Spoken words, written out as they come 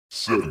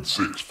Seven,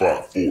 6,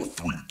 5, 4,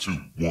 3, 2,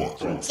 1.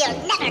 You'll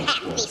never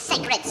have the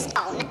sacred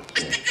stone.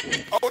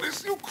 Oh,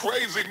 this you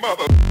crazy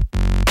mother.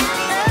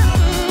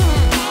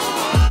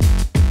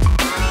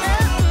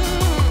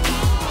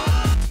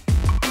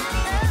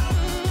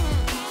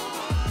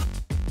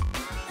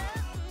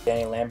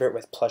 Danny Lambert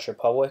with Plush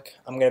Republic.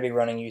 I'm going to be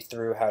running you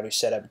through how to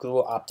set up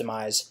Google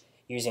Optimize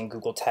using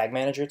Google Tag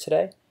Manager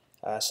today.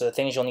 So the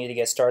things you'll need to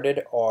get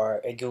started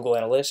are a Google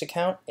Analytics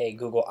account, a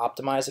Google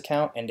Optimize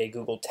account, and a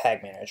Google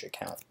Tag Manager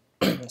account.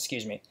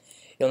 Excuse me.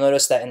 You'll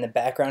notice that in the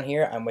background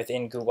here, I'm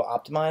within Google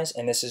Optimize,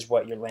 and this is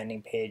what your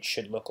landing page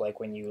should look like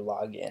when you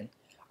log in.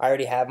 I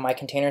already have my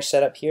container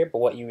set up here, but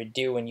what you would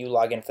do when you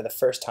log in for the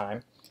first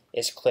time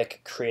is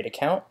click Create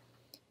Account.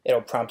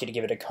 It'll prompt you to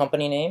give it a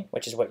company name,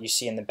 which is what you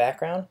see in the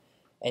background.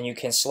 And you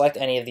can select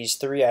any of these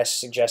three. I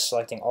suggest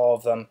selecting all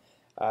of them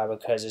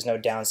because there's no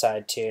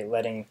downside to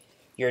letting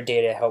your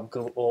data help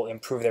Google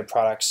improve their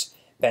products.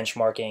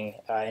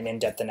 Benchmarking and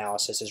in-depth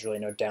analysis is really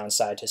no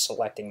downside to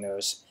selecting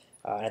those.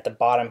 And at the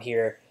bottom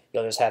here,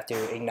 you'll just have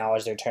to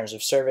acknowledge their terms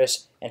of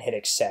service and hit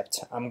accept.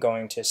 I'm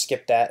going to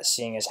skip that,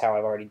 seeing as how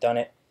I've already done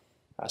it.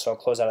 So I'll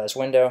close out of this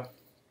window.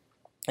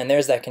 And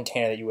there's that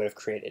container that you would have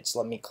created. So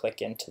let me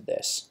click into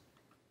this.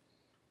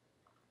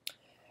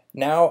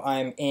 Now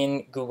I'm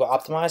in Google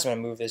Optimize. I'm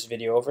going to move this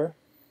video over.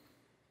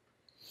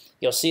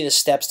 You'll see the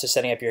steps to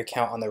setting up your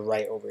account on the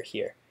right over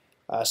here.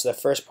 So the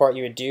first part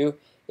you would do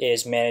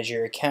is manage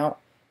your account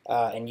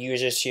and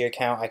users to your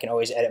account. I can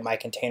always edit my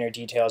container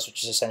details,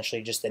 which is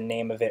essentially just the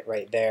name of it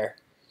right there.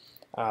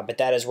 But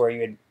that is where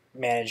you would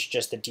manage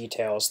just the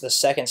details. The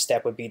second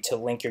step would be to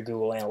link your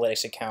Google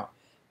Analytics account.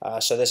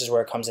 So this is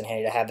where it comes in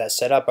handy to have that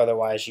set up,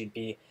 otherwise you'd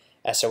be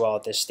SOL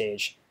at this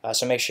stage.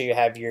 So make sure you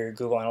have your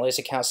Google Analytics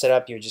account set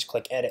up. You would just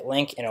click Edit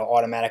Link and it'll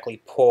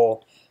automatically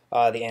pull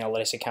the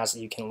Analytics accounts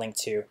that you can link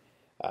to.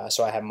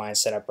 So I have mine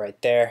set up right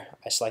there.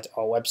 I select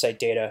All Website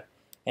Data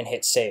and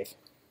hit Save.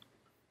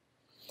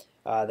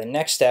 The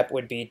next step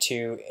would be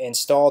to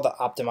install the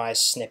Optimized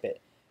Snippet.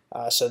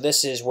 So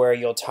this is where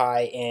you'll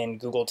tie in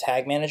Google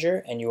Tag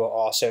Manager, and you will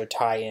also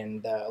tie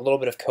in a little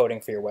bit of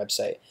coding for your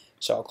website.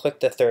 So I'll click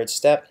the third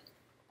step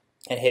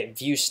and hit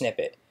View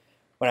Snippet.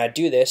 When I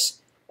do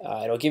this,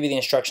 it'll give you the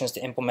instructions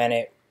to implement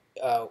it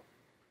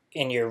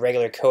in your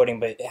regular coding,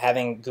 but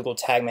having Google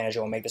Tag Manager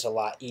will make this a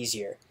lot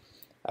easier.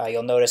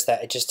 You'll notice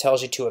that it just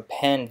tells you to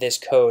append this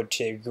code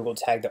to a Google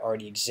Tag that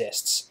already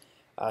exists.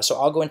 So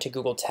I'll go into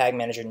Google Tag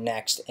Manager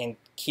next, and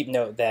keep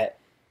note that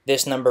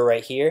this number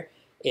right here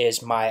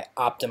is my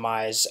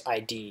Optimize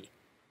ID.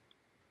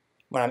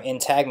 When I'm in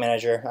Tag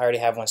Manager, I already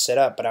have one set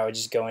up, but I would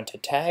just go into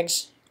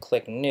Tags,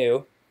 click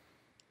New,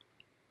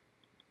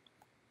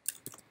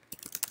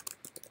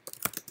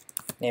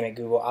 name it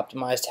Google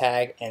Optimize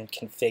Tag, and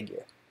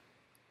Configure.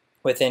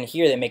 Within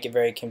here, they make it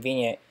very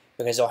convenient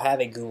because they'll have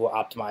a Google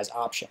Optimize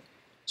option.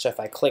 So if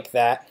I click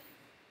that,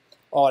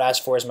 all it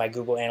asks for is my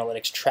Google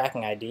Analytics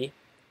tracking ID,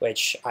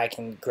 which I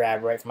can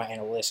grab right from my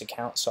Analytics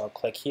account. So I'll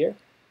click here.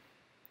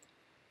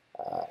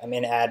 I'm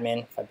in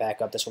Admin. If I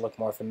back up, this will look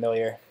more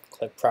familiar.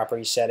 Click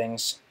Property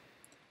Settings,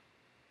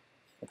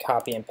 and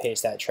copy and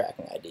paste that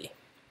tracking ID.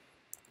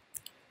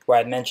 Where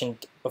I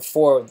mentioned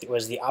before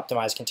was the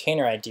Optimized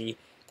Container ID.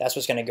 That's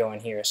what's going to go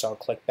in here. So I'll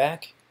click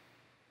back,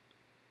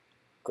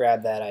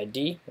 grab that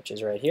ID, which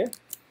is right here,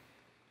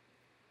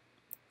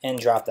 and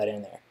drop that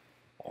in there.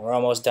 And we're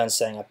almost done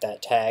setting up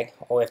that tag.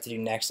 All we have to do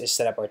next is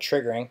set up our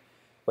triggering,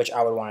 which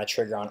I would want to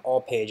trigger on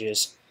all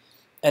pages,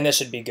 and this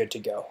should be good to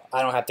go.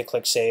 I don't have to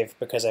click Save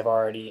because I've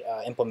already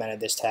implemented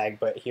this tag,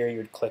 but here you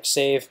would click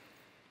Save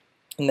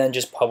and then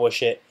just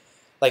publish it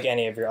like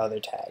any of your other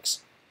tags.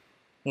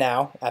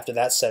 Now, after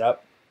that's set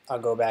up, I'll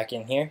go back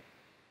in here,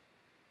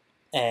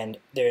 and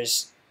I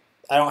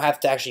don't have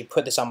to actually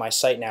put this on my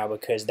site now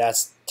because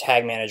that's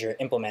Tag Manager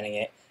implementing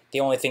it.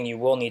 The only thing you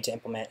will need to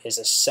implement is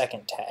a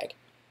second tag.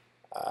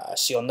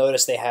 So you'll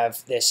notice they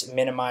have this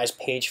minimize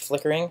page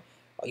flickering.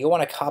 You'll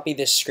want to copy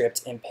this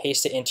script and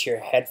paste it into your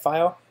head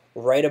file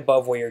right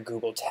above where your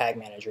Google Tag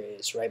Manager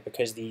is, right?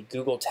 Because the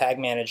Google Tag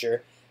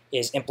Manager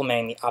is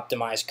implementing the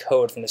optimized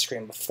code from the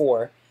screen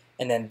before,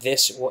 and then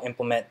this will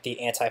implement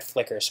the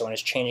anti-flicker. So when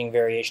it's changing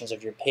variations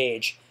of your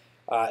page,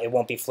 it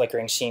won't be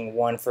flickering, seeing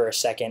one for a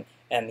second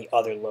and the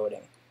other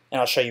loading. And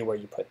I'll show you where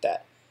you put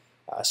that.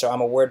 So I'm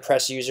a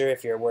WordPress user.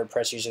 If you're a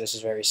WordPress user, this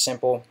is very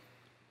simple.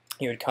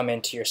 You would come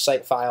into your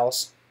site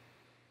files.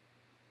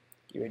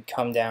 You would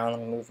come down, let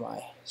me move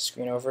my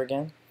screen over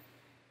again.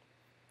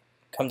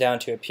 Come down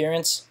to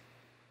Appearance,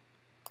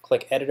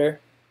 click Editor,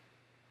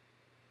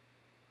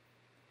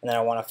 and then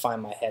I want to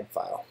find my head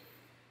file.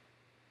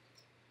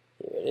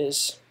 Here it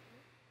is,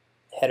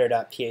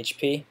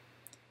 header.php.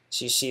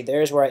 So you see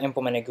there's where I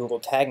implemented Google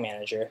Tag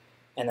Manager,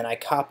 and then I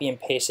copy and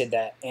pasted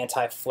that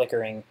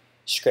anti-flickering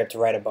script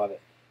right above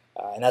it.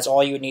 And that's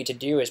all you would need to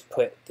do is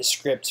put the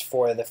script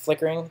for the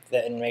flickering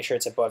and make sure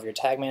it's above your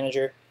Tag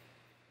Manager.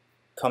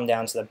 Come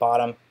down to the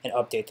bottom and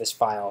update this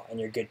file, and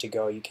you're good to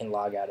go. You can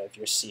log out of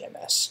your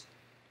CMS.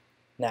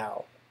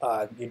 Now,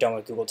 you're done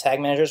with Google Tag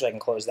Manager, so I can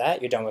close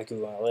that. You're done with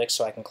Google Analytics,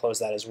 so I can close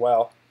that as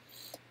well.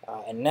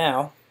 And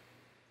now,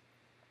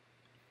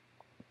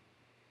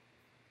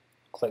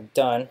 click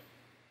Done,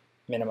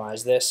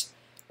 minimize this,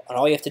 and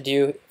all you have to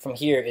do from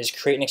here is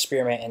create an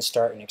experiment and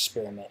start an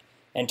experiment.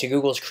 And to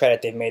Google's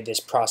credit, they've made this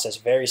process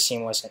very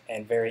seamless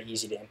and very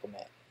easy to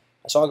implement.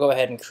 So I'll go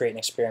ahead and create an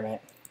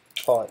experiment,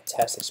 call it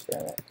test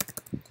experiment.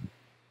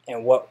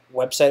 And what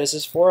website is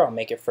this for? I'll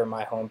make it for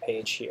my home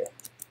page here.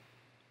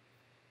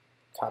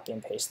 Copy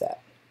and paste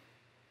that.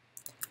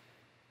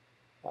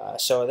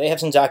 So they have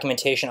some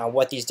documentation on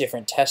what these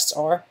different tests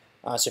are.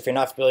 So if you're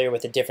not familiar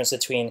with the difference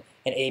between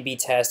an A/B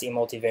test, a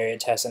multivariate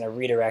test, and a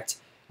redirect,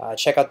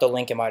 check out the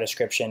link in my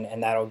description,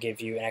 and that'll give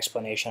you an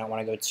explanation. I don't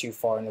want to go too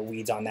far in the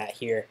weeds on that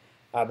here.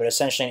 But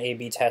essentially an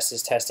A/B test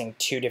is testing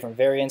two different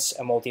variants.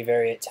 A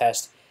multivariate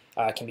test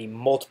can be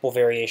multiple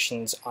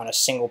variations on a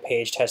single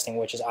page, testing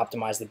which is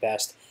optimized the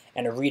best.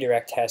 And a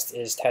redirect test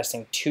is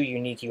testing two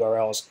unique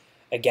URLs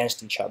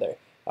against each other.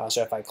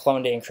 So if I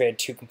cloned it and created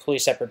two completely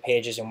separate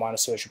pages and wanted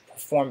to see which would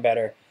perform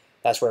better,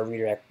 that's where a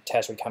redirect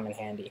test would come in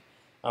handy.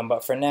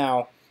 But for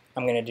now,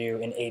 I'm going to do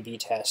an A/B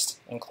test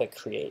and click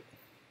Create.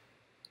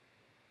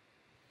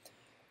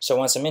 So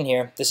once I'm in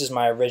here, this is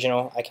my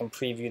original. I can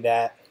preview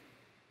that.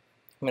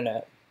 I'm going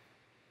to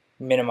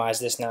minimize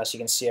this now so you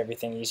can see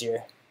everything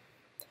easier.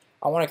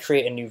 I want to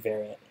create a new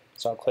variant.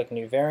 So I'll click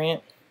New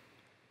Variant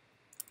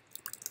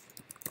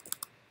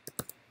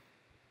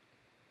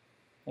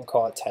and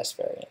call it Test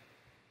Variant.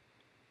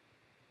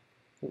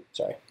 Oops,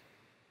 sorry.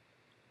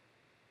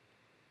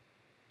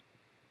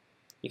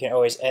 You can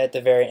always edit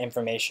the variant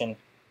information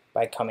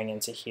by coming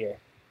into here.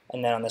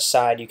 And then on the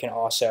side, you can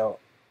also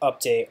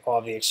update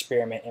all the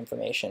experiment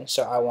information.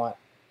 So I want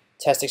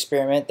test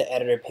experiment, the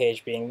editor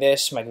page being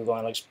this, my Google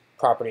Analytics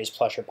properties,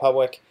 Plush or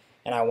public,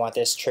 and I want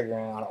this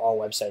triggering on all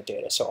website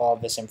data. So all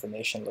of this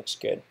information looks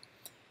good.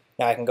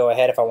 Now I can go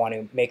ahead, if I want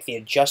to make the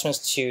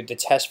adjustments to the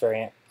test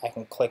variant, I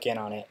can click in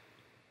on it,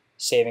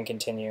 save and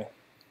continue.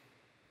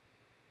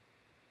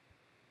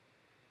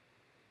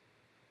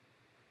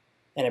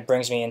 And it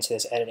brings me into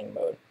this editing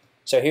mode.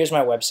 So here's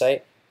my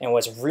website, and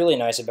what's really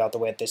nice about the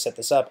way that they set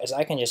this up is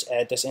I can just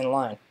edit this in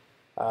line.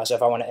 So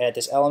if I want to edit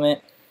this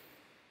element,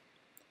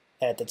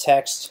 edit the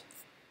text,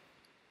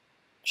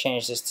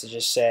 change this to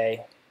just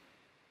say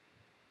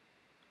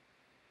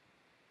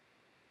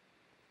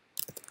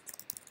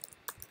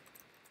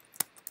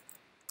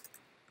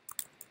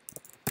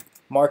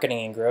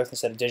marketing and growth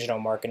instead of digital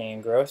marketing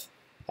and growth,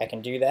 I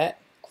can do that,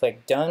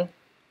 click Done,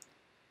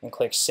 and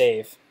click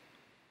Save.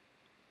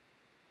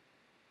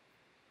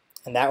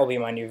 And that will be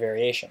my new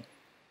variation.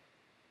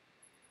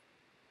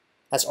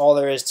 That's all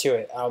there is to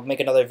it. I'll make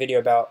another video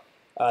about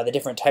the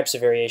different types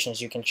of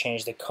variations. You can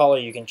change the color,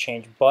 you can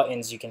change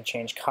buttons, you can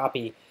change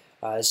copy.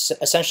 It's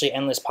essentially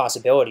endless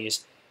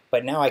possibilities.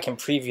 But now I can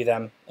preview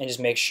them and just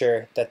make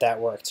sure that that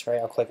worked. Right?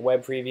 I'll click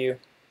Web Preview.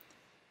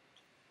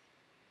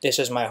 This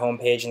is my home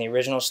page in the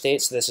original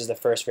state, so this is the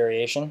first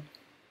variation.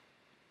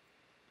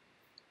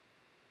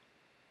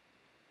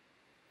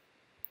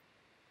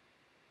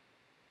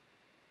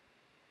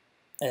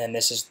 And then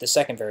this is the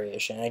second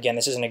variation. And again,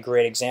 this isn't a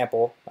great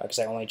example because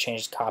I only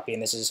changed copy,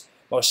 and this is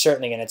most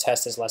certainly going to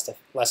test as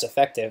less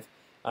effective,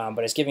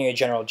 but it's giving you a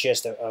general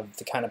gist of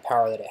the kind of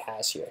power that it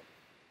has here.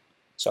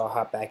 So I'll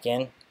hop back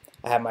in.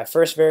 I have my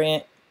first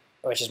variant,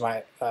 which is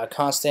my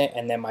constant,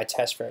 and then my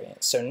test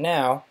variant. So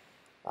now,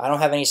 I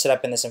don't have any set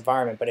up in this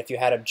environment, but if you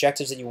had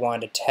objectives that you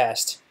wanted to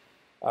test,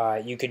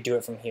 you could do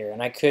it from here.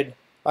 And I could,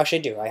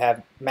 actually I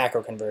have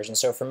macro conversion.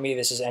 So for me,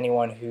 this is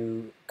anyone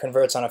who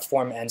converts on a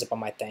form and ends up on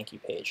my thank you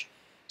page.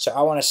 So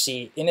I want to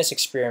see in this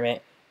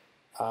experiment,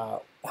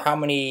 how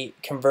many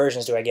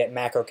conversions do I get,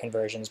 macro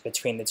conversions,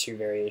 between the two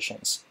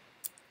variations.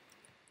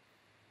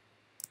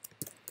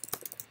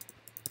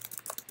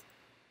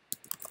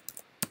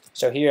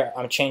 So here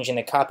I'm changing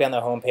the copy on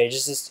the home page.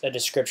 This is a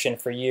description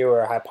for you,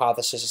 or a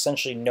hypothesis,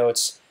 essentially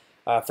notes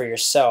for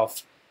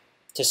yourself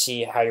to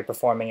see how you're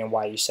performing and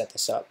why you set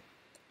this up.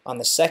 On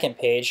the second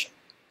page,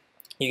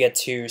 you get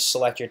to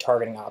select your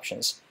targeting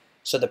options.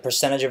 So the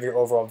percentage of your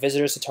overall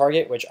visitors to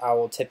target, which I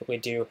will typically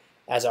do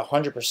as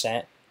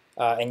 100%,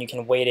 and you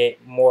can weight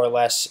it more or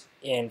less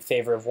in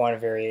favor of one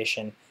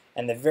variation.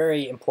 And the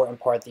very important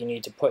part that you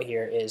need to put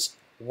here is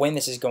when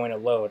this is going to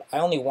load. I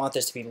only want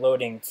this to be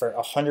loading for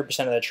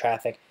 100% of the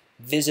traffic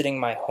visiting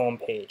my home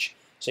page.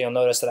 So you'll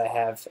notice that I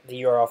have the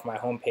URL for my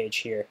home page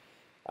here.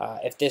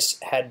 If this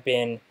had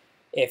been,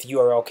 if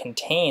URL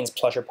contains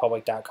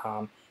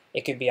plusherpublic.com,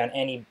 it could be on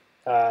any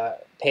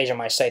page on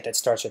my site that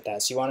starts with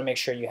that. So you want to make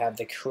sure you have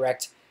the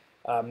correct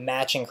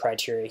matching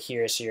criteria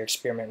here so your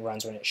experiment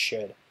runs when it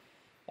should.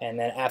 And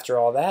then after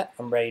all that,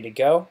 I'm ready to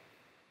go.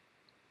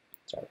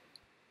 Sorry.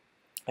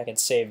 I can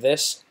save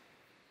this.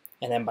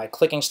 And then by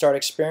clicking Start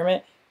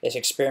Experiment, this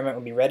experiment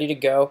will be ready to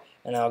go,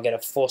 and then I'll get a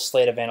full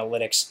slate of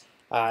analytics.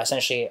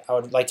 Essentially, I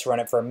would like to run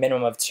it for a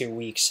minimum of 2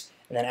 weeks,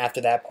 and then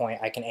after that point,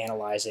 I can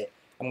analyze it.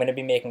 I'm going to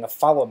be making a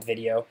follow-up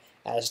video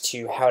as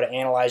to how to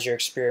analyze your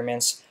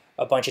experiments,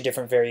 a bunch of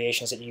different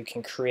variations that you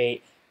can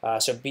create,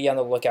 so be on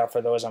the lookout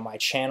for those on my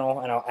channel,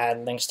 and I'll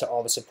add links to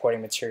all the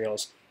supporting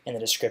materials in the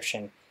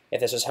description. If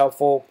this was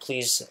helpful,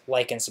 please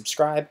like and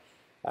subscribe,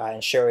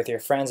 and share with your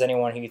friends,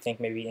 anyone who you think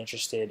may be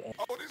interested in.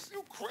 Oh, this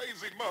you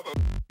crazy mother.